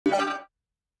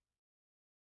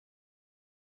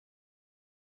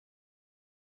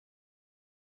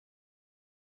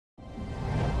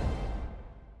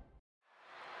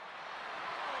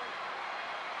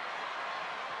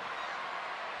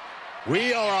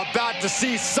We are about to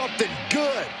see something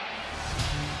good.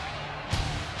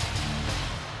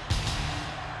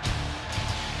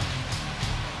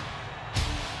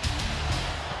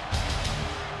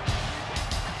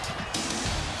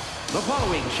 The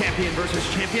following champion versus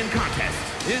champion contest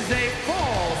is a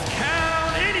Falls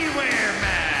Count Anywhere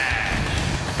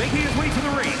match. Making his way to the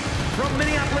ring from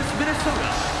Minneapolis, Minnesota,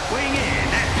 weighing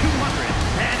in at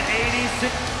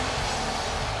 286.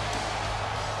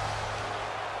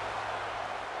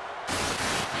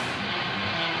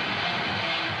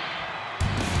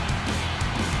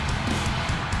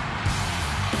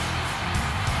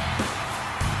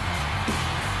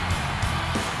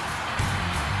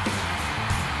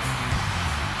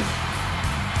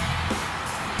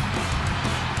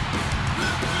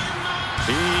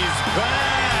 He's back!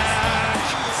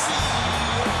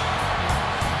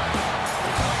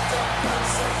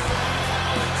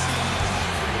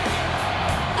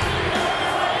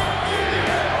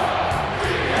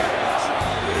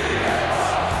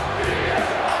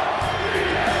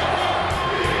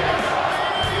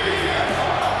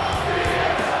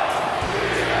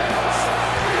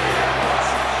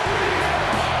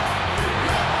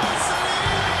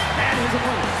 And his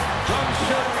opponent from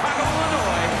Chicago,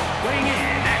 Illinois, weighing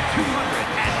in at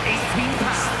 218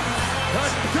 pounds, the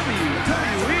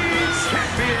WWE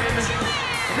champion.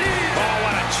 Oh,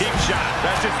 what a cheap shot.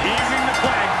 That's just evening the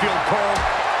playing field, Cole.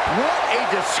 What a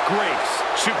disgrace.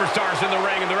 Superstars in the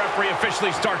ring, and the referee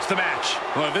officially starts the match.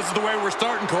 Well, if this is the way we're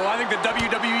starting, Cole, I think the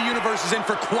WWE Universe is in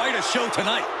for quite a show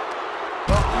tonight.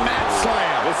 Mat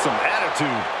slam with some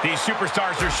attitude. These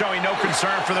superstars are showing no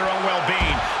concern for their own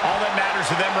well-being. All that matters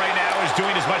to them right now is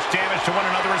doing as much damage to one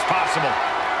another as possible.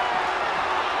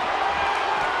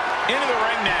 Into the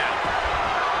ring now.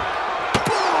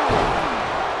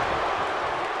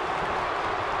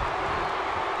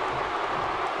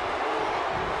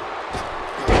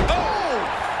 Oh!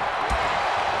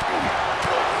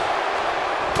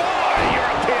 Boy,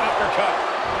 European uppercut.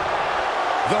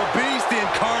 The Beast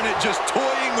incarnate just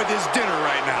toying with his dinner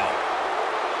right now.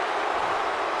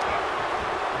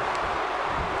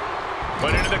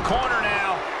 Put into the corner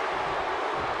now.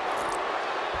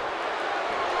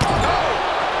 Oh,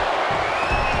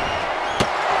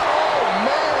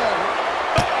 man.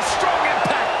 Oh, strong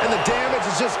impact. And the damage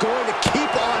is just going to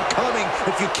keep on coming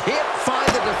if you can't find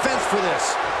the defense for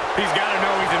this. He's got to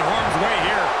know he's in harm's way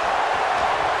here.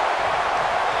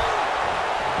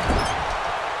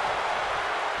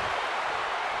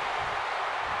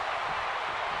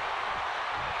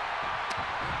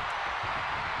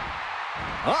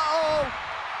 Uh-oh.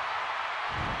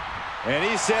 And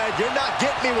he said, you're not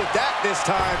getting me with that this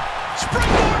time.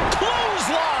 Springboard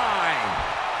clothesline.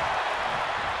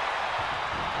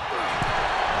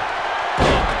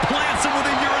 Plants him with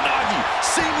a Uranagi.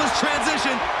 Seamless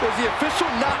transition. Does the official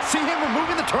not see him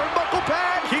removing the turnbuckle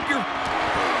pad? Keep your...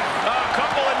 A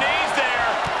couple of knees there.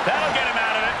 That'll get him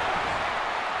out of it.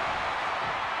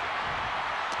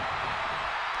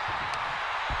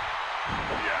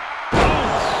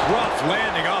 Rough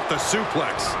landing off the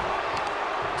suplex.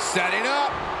 Setting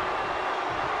up.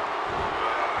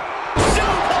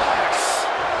 Suplex.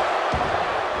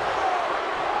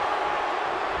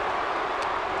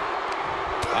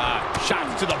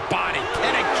 Shots to the body.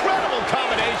 An incredible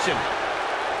combination.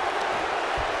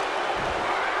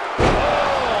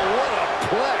 Oh, what a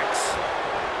plex.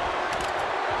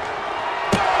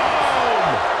 Boom!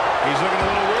 He's looking a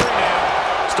little weary now.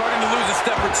 Starting to lose a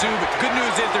step or two, but good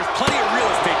news is there's plenty of real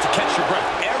estate to catch your breath.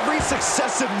 Every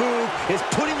successive move is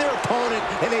putting their opponent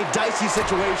in a dicey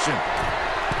situation.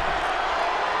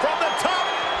 From the top.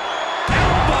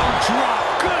 Elbow drop.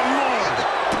 Good Lord.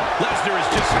 Lesnar is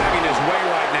just having his way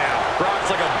right now. Brock's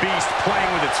like a beast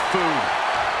playing with its food.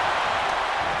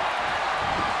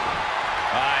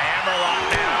 Hammerlock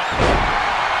now.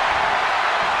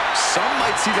 Some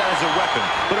might see that as a weapon,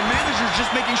 but a manager's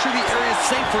just making sure the area is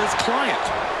safe for his client.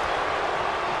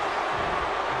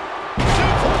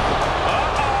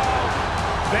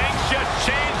 Things just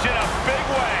changed in a big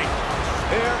way.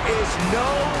 There is no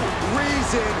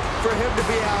reason for him to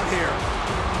be out here.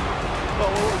 Oh,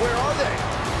 where are they?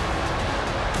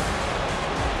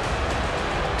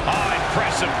 Oh,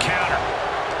 impressive counter.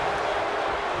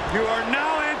 You are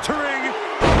now entering...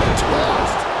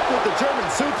 Tossed with the German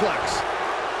suplex.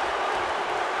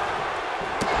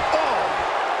 Oh!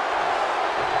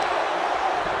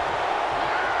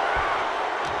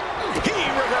 He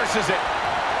reverses it.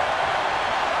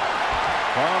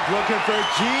 Punk looking for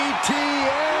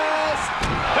GTS.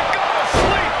 The go to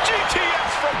sleep.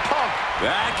 GTS from Punk.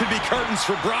 That could be curtains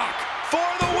for Brock. For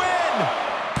the win!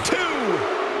 2.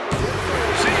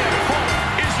 CM Punk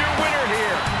is your winner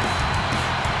here.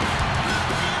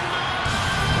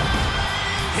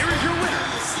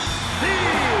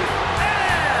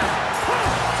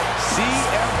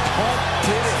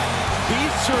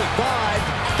 survived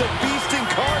the Beast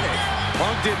incarnate.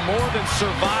 Punk did more than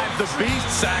survive the Beast,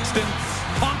 Saxton.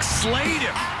 Punk slayed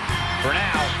him. For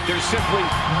now, there's simply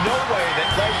no way that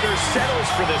Lesnar settles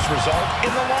for this result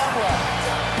in the long run.